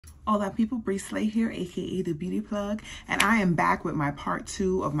Hola people, Bree Slay here, aka the Beauty Plug, and I am back with my part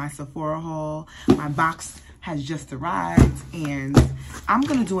 2 of my Sephora haul. My box has just arrived and I'm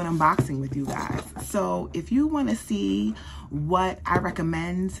gonna do an unboxing with you guys. So if you want to see what I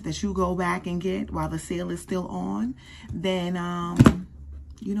recommend that you go back and get while the sale is still on, then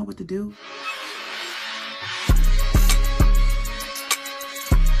you know what to do.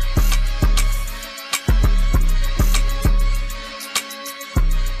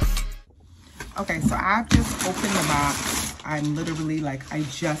 Okay, so I've just opened the box. I'm literally like, I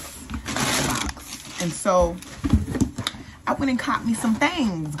just got the box. And so I went and caught me some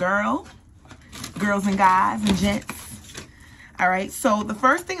things, girls and guys and gents. All right, so the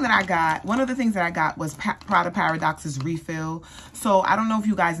first thing that I got, one of the things that I got was PRADA PARADOXE's refill. So I don't know if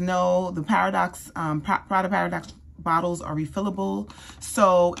you guys know, the PARADOXE, PRADA PARADOXE bottles are refillable.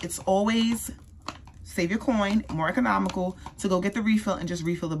 So it's always save your coin, more economical to go get the refill and just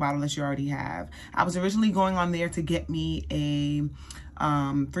refill the bottle that you already have. I was originally going on there to get me a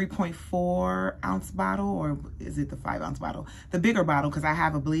 3.4 ounce bottle, or is it the 5 ounce bottle? The bigger bottle, because I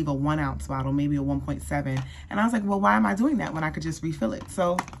have, I believe, a 1 ounce bottle, maybe a 1.7. And I was like, well, why am I doing that when I could just refill it?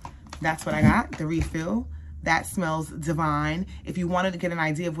 So that's what I got, the refill. That smells divine. If you wanted to get an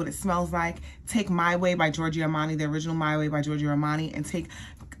idea of what it smells like, take My Way by Giorgio Armani, the original My Way by Giorgio Armani, and take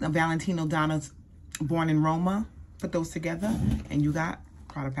Valentino Donna's Born in Roma, put those together, and you got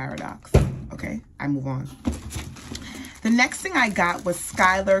PRADA PARADOXE. Okay, I move on. The next thing I got was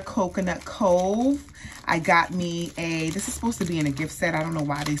SKYLAR Coconut Cove. I got me this is supposed to be in a gift set. I don't know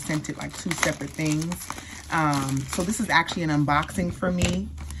why they sent it like 2 separate things. So this is actually an unboxing for me.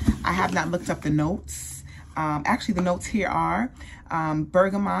 I have not looked up the notes. Actually, the notes here are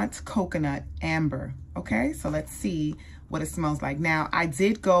bergamot, coconut, amber. Okay, so let's see what it smells like. Now, I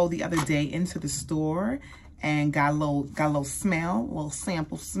did go the other day into the store and got a little smell, a little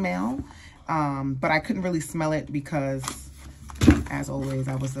sample smell, but I couldn't really smell it because, as always,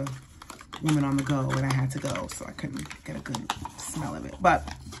 I was a woman on the go and I had to go, so I couldn't get a good smell of it.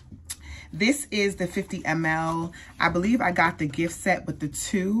 But this is the 50 ml. I believe I got the gift set with the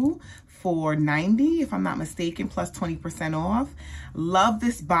 2 for $90, if I'm not mistaken, plus 20% off. Love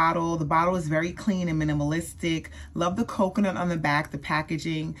this bottle. The bottle is very clean and minimalistic. Love the coconut on the back, the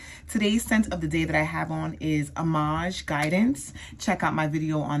packaging. Today's scent of the day that I have on is Homage Guidance. Check out my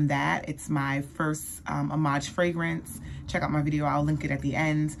video on that. It's my first Homage fragrance. Check out my video. I'll link it at the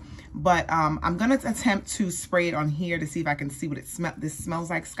end. But I'm gonna attempt to spray it on here to see if I can see what it smells. This smells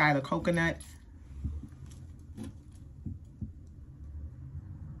like SKYLAR Coconut.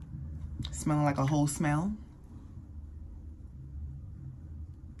 Smelling like a whole smell.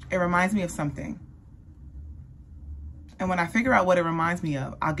 It reminds me of something. And when I figure out what it reminds me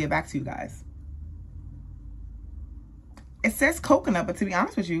of, I'll get back to you guys. It says coconut, but to be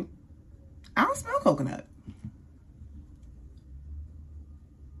honest with you, I don't smell coconut.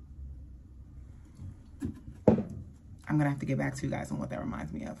 I'm gonna have to get back to you guys on what that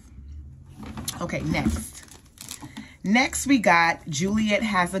reminds me of. Okay, next. Next, we got Juliet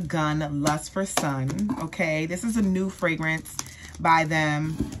Has a Gun, Lust for Sun. Okay, this is a new fragrance by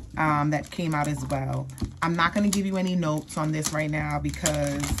them that came out as well. I'm not going to give you any notes on this right now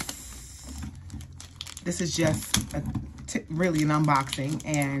because this is just really an unboxing.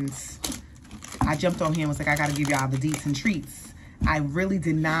 And I jumped on here and was like, I got to give y'all the deets and treats. I really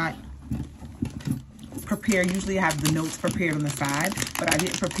did not prepare. Usually I have the notes prepared on the side, but I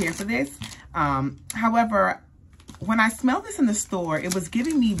didn't prepare for this. However, when I smelled this in the store, it was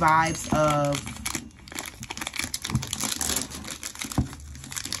giving me vibes of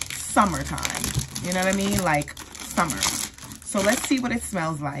summertime. You know what I mean? Like summer. So let's see what it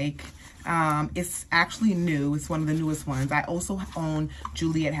smells like. It's actually new. It's one of the newest ones. I also own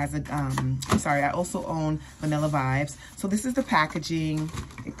Juliet Has a, I also own Vanilla Vibes. So this is the packaging.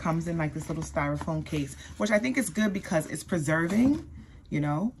 It comes in like this little styrofoam case, which I think is good because it's preserving, you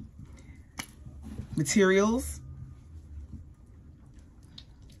know, materials.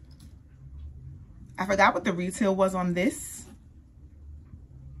 I forgot what the retail was on this.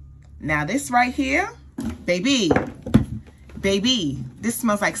 Now this right here, baby, this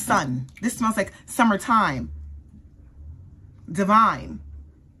smells like sun. This smells like summertime. Divine.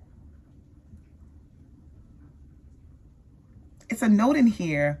 It's a note in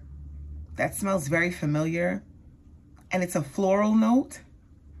here that smells very familiar, and it's a floral note.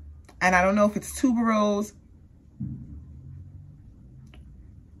 And I don't know if it's tuberose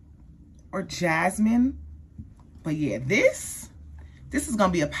or jasmine, but yeah, this is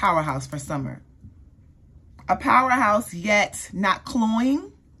gonna be a powerhouse for summer. A powerhouse, yet not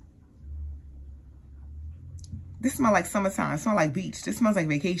cloying. This smells like summertime. It smells like beach. This smells like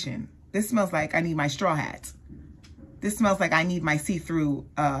vacation. This smells like I need my straw hat. This smells like I need my see-through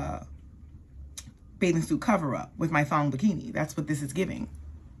bathing suit cover-up with my thong bikini. That's what this is giving.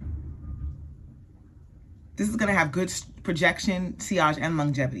 This is gonna have good projection, sillage, and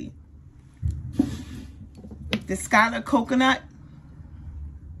longevity. This SKYLAR Coconut,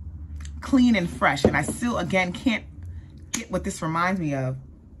 clean and fresh. And I still, again, can't get what this reminds me of,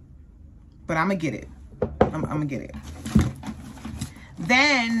 but I'm gonna get it. I'm gonna get it.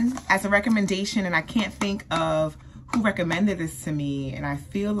 Then, as a recommendation, and I can't think of who recommended this to me, and I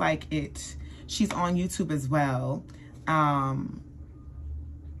feel like she's on YouTube as well.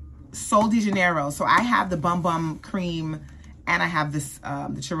 Sol de Janeiro. So I have the Bum Bum cream and I have this,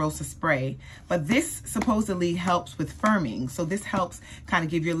 the Cheirosa spray, but this supposedly helps with firming. So this helps kind of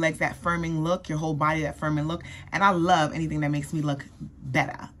give your legs that firming look, your whole body that firming look. And I love anything that makes me look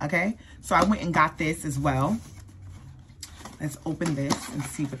better, okay? So I went and got this as well. Let's open this and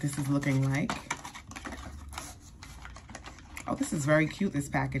see what this is looking like. Oh, this is very cute, this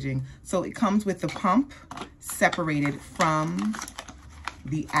packaging. So it comes with the pump separated from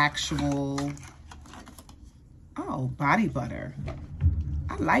the actual, oh, body butter.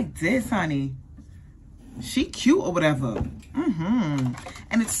 I like this, honey. She cute or whatever.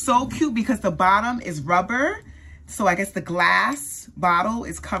 And it's so cute because the bottom is rubber. So I guess the glass bottle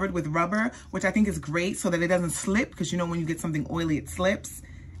is covered with rubber, which I think is great so that it doesn't slip, because you know when you get something oily, it slips.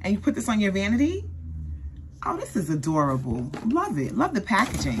 And you put this on your vanity. Oh, this is adorable. Love it. Love the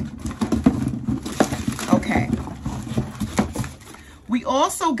packaging. Okay. We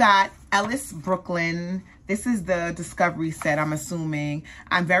also got ELLIS Brooklyn. This is the Discovery set, I'm assuming.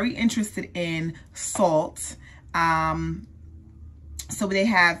 I'm very interested in salt. So they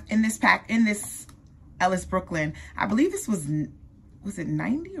have in this ELLIS Brooklyn, I believe this was it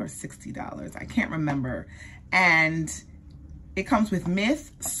 $90 or $60? I can't remember. And it comes with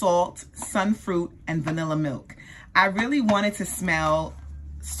Myth, salt, sunfruit, and vanilla milk. I really wanted to smell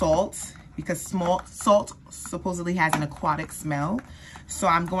salt because salt supposedly has an aquatic smell. So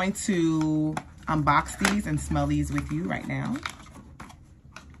I'm going to unbox these and smell these with you right now.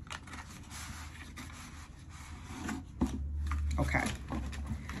 Okay.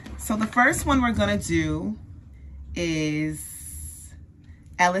 So the first one we're gonna do is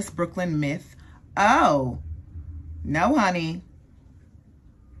ELLIS Brooklyn Myth. Oh, no, honey.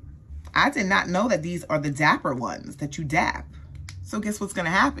 I did not know that these are the dapper ones that you dap. So guess what's gonna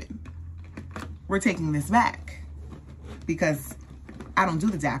happen? We're taking this back because I don't do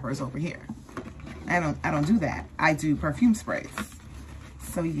the dappers over here. I don't do that. I do perfume sprays.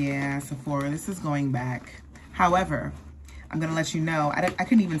 So yeah, Sephora, this is going back. However, I'm gonna let you know, I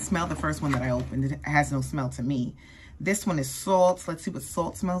couldn't even smell the first one that I opened. It has no smell to me. This one is salt. Let's see what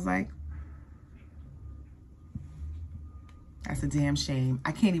salt smells like. That's a damn shame.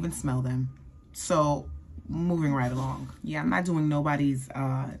 I can't even smell them. So moving right along. Yeah, I'm not doing nobody's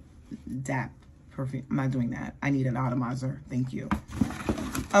DAP perfume. I'm not doing that. I need an atomizer. Thank you.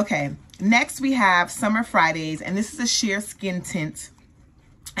 Okay, next we have Summer Fridays, and this is a sheer skin tint.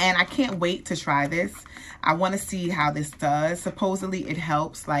 And I can't wait to try this. I want to see how this does. Supposedly it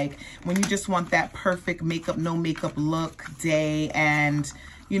helps, like when you just want that perfect makeup, no makeup look day, and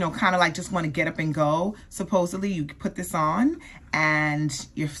you know, kind of like just want to get up and go. Supposedly you put this on and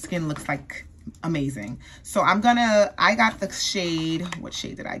your skin looks like amazing. So I got the shade, what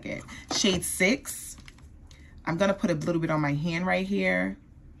shade did I get? Shade 6. I'm gonna put a little bit on my hand right here.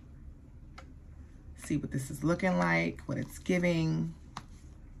 See what this is looking like, what it's giving.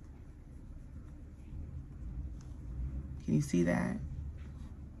 Can you see that?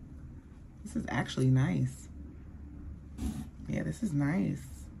 This is actually nice. Yeah, this is nice.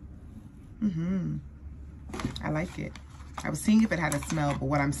 I like it. I was seeing if it had a smell, but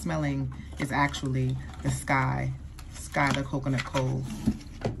what I'm smelling is actually the SKYLAR Coconut Cove.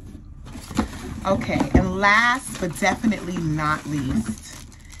 Okay, and last but definitely not least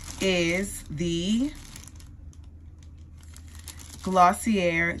is the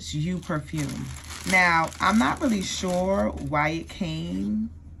Glossier You perfume. Now, I'm not really sure why it came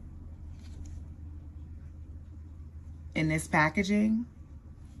in this packaging.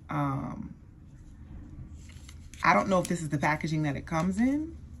 I don't know if this is the packaging that it comes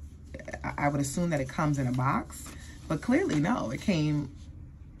in. I would assume that it comes in a box, but clearly no, it came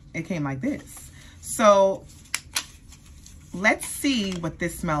like this. So let's see what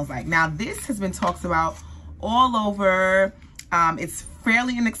this smells like. Now, this has been talked about all over. It's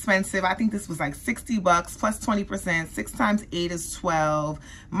fairly inexpensive. I think this was like $60 plus 20%. 6 times 8 is 12.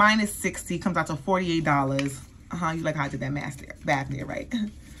 Minus 60 comes out to $48. You like how I did that math there, right?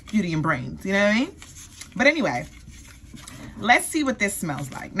 Beauty and brains, you know what I mean? But anyway, let's see what this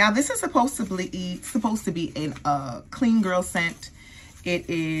smells like. Now, this is supposed to be a clean girl scent. It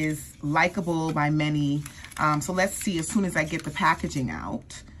is likable by many. So let's see, as soon as I get the packaging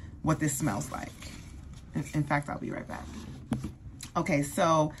out, what this smells like. In fact, I'll be right back. Okay,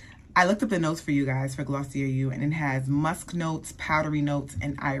 so I looked up the notes for you guys for Glossier You, and it has musk notes, powdery notes,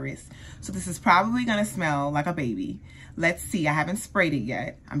 and iris. So this is probably gonna smell like a baby. Let's see, I haven't sprayed it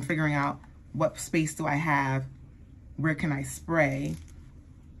yet. I'm figuring out what space do I have, where can I spray?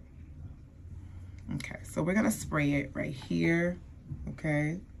 Okay, so we're gonna spray it right here,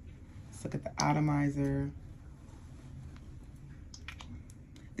 okay? Let's look at the atomizer.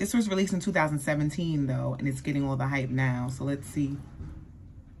 This was released in 2017 though, and it's getting all the hype now, so let's see.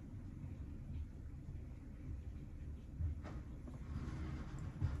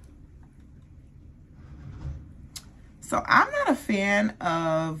 So I'm not a fan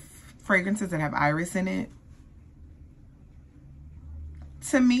of fragrances that have iris in it.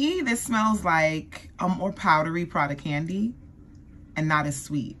 To me, this smells like a more powdery Prada candy and not as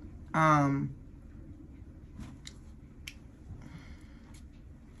sweet. Okay.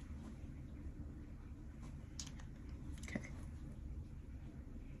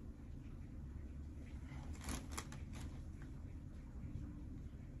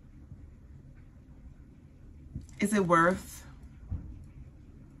 Is it worth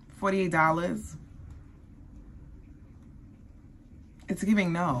 $48? It's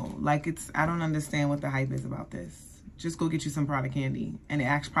giving no. Like, I don't understand what the hype is about this. Just go get you some Prada candy. And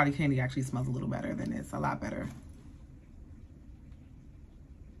Prada candy actually smells a little better than this, a lot better.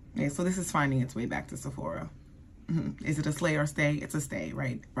 Yeah, so this is finding its way back to Sephora. Is it a slay or stay? It's a stay,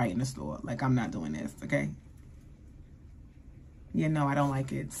 right in the store. Like, I'm not doing this, okay? Yeah, no, I don't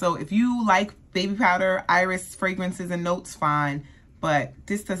like it. So if you like baby powder, iris, fragrances, and notes, fine. But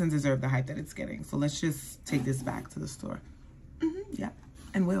this doesn't deserve the hype that it's getting. So let's just take this back to the store. Yeah,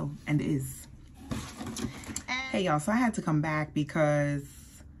 and will, and is. Hey, y'all, so I had to come back because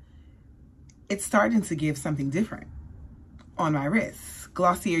it's starting to give something different on my wrist.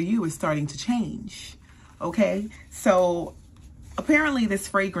 Glossier You is starting to change, okay? So apparently this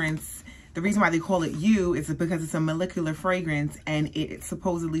fragrance, the reason why they call it You is because it's a molecular fragrance and it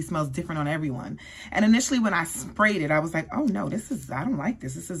supposedly smells different on everyone. And initially when I sprayed it, I was like, oh no, I don't like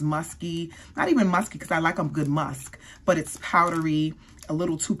this. This is musky. Not even musky because I like a good musk, but it's powdery, a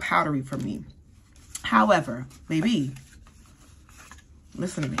little too powdery for me. However, baby,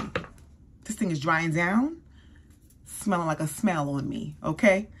 listen to me. This thing is drying down, smelling like a smell on me,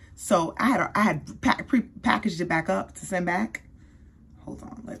 okay? So I had pre-packaged it back up to send back. Hold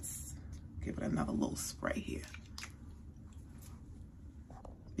on, let's give it another little spray here.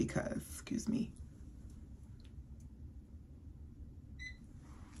 Because, excuse me.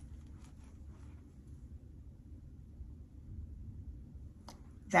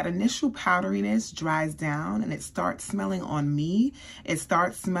 That initial powderiness dries down and it starts smelling on me. It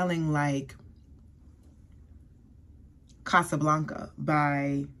starts smelling like Casablanca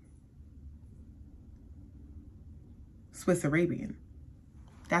by Swiss Arabian.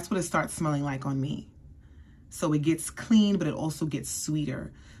 That's what it starts smelling like on me. So it gets clean, but it also gets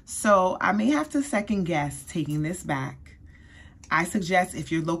sweeter. So I may have to second guess taking this back. I suggest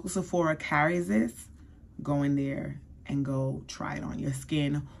if your local Sephora carries this, go in there and go try it on your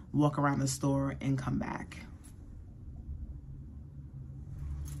skin, walk around the store and come back.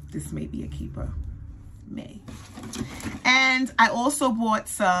 This may be a keeper. May. And I also bought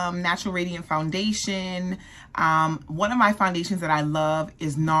some Natural Radiant foundation. One of my foundations that I love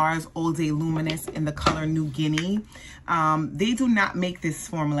is NARS All Day Luminous in the color New Guinea. They do not make this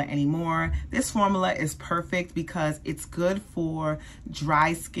formula anymore. This formula is perfect because it's good for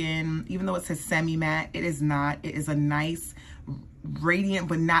dry skin. Even though it says semi-matte, it is not. It is a nice, radiant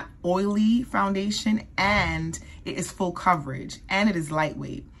but not oily foundation, and it is full coverage, and it is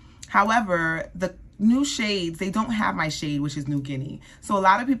lightweight. However, the new shades, they don't have my shade, which is New Guinea. So a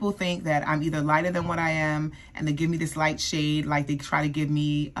lot of people think that I'm either lighter than what I am and they give me this light shade, like they try to give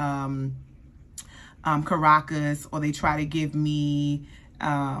me Caracas, or they try to give me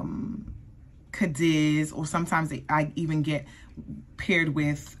Cadiz, or sometimes I even get paired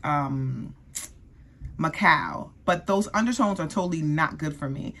with MACAO. But those undertones are totally not good for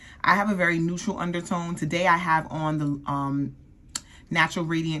me. I have a very neutral undertone. Today I have on the Natural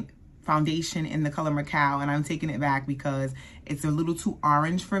Radiant foundation in the color MACAO, and I'm taking it back because it's a little too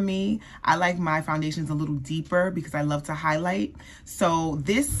orange for me. I like my foundations a little deeper because I love to highlight. So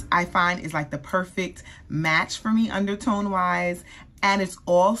this I find is like the perfect match for me undertone wise, and it's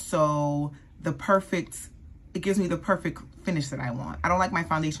also the perfect, it gives me the perfect finish that I want. I don't like my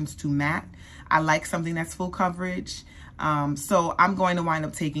foundations too matte. I like something that's full coverage. So I'm going to wind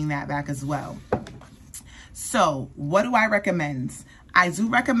up taking that back as well. So what do I recommend? I do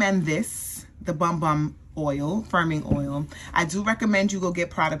recommend this, the Bum Bum oil, firming oil. I do recommend you go get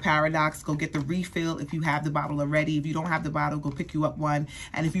PRADA Paradoxe. Go get the refill if you have the bottle already. If you don't have the bottle, go pick you up one.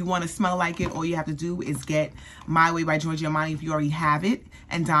 And if you want to smell like it, all you have to do is get My Way by Giorgio Armani if you already have it,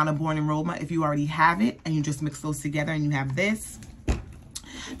 and Donna Born in Roma if you already have it, and you just mix those together and you have this.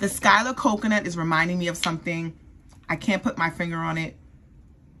 The SKYLAR Coconut is reminding me of something. I can't put my finger on it.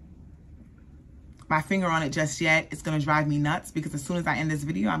 Just yet. It's going to drive me nuts because as soon as I end this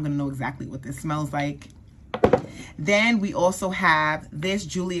video, I'm going to know exactly what this smells like. Then we also have this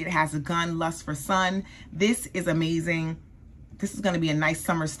Juliet Has a Gun Lust for Sun. This is amazing. This is going to be a nice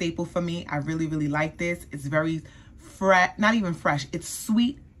summer staple for me. I really, really like this. It's very fresh, not even fresh. It's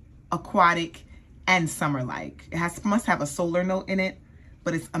sweet, aquatic, and summer-like. It must have a solar note in it,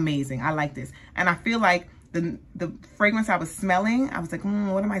 but it's amazing. I like this. And I feel like the fragrance I was smelling, I was like,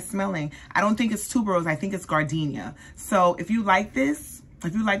 what am I smelling? I don't think it's tuberose. I think it's gardenia. So if you like this,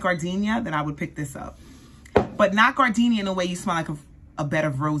 if you like gardenia, then I would pick this up. But not gardenia in a way you smell like a bed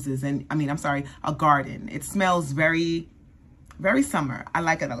of roses. And I'm sorry, a garden. It smells very, very summer. I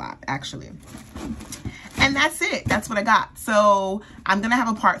like it a lot, actually. And that's it. That's what I got. So I'm going to have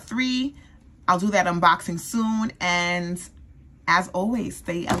a part 3. I'll do that unboxing soon. And as always,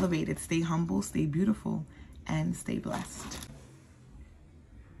 stay elevated, stay humble, stay beautiful, and stay blessed.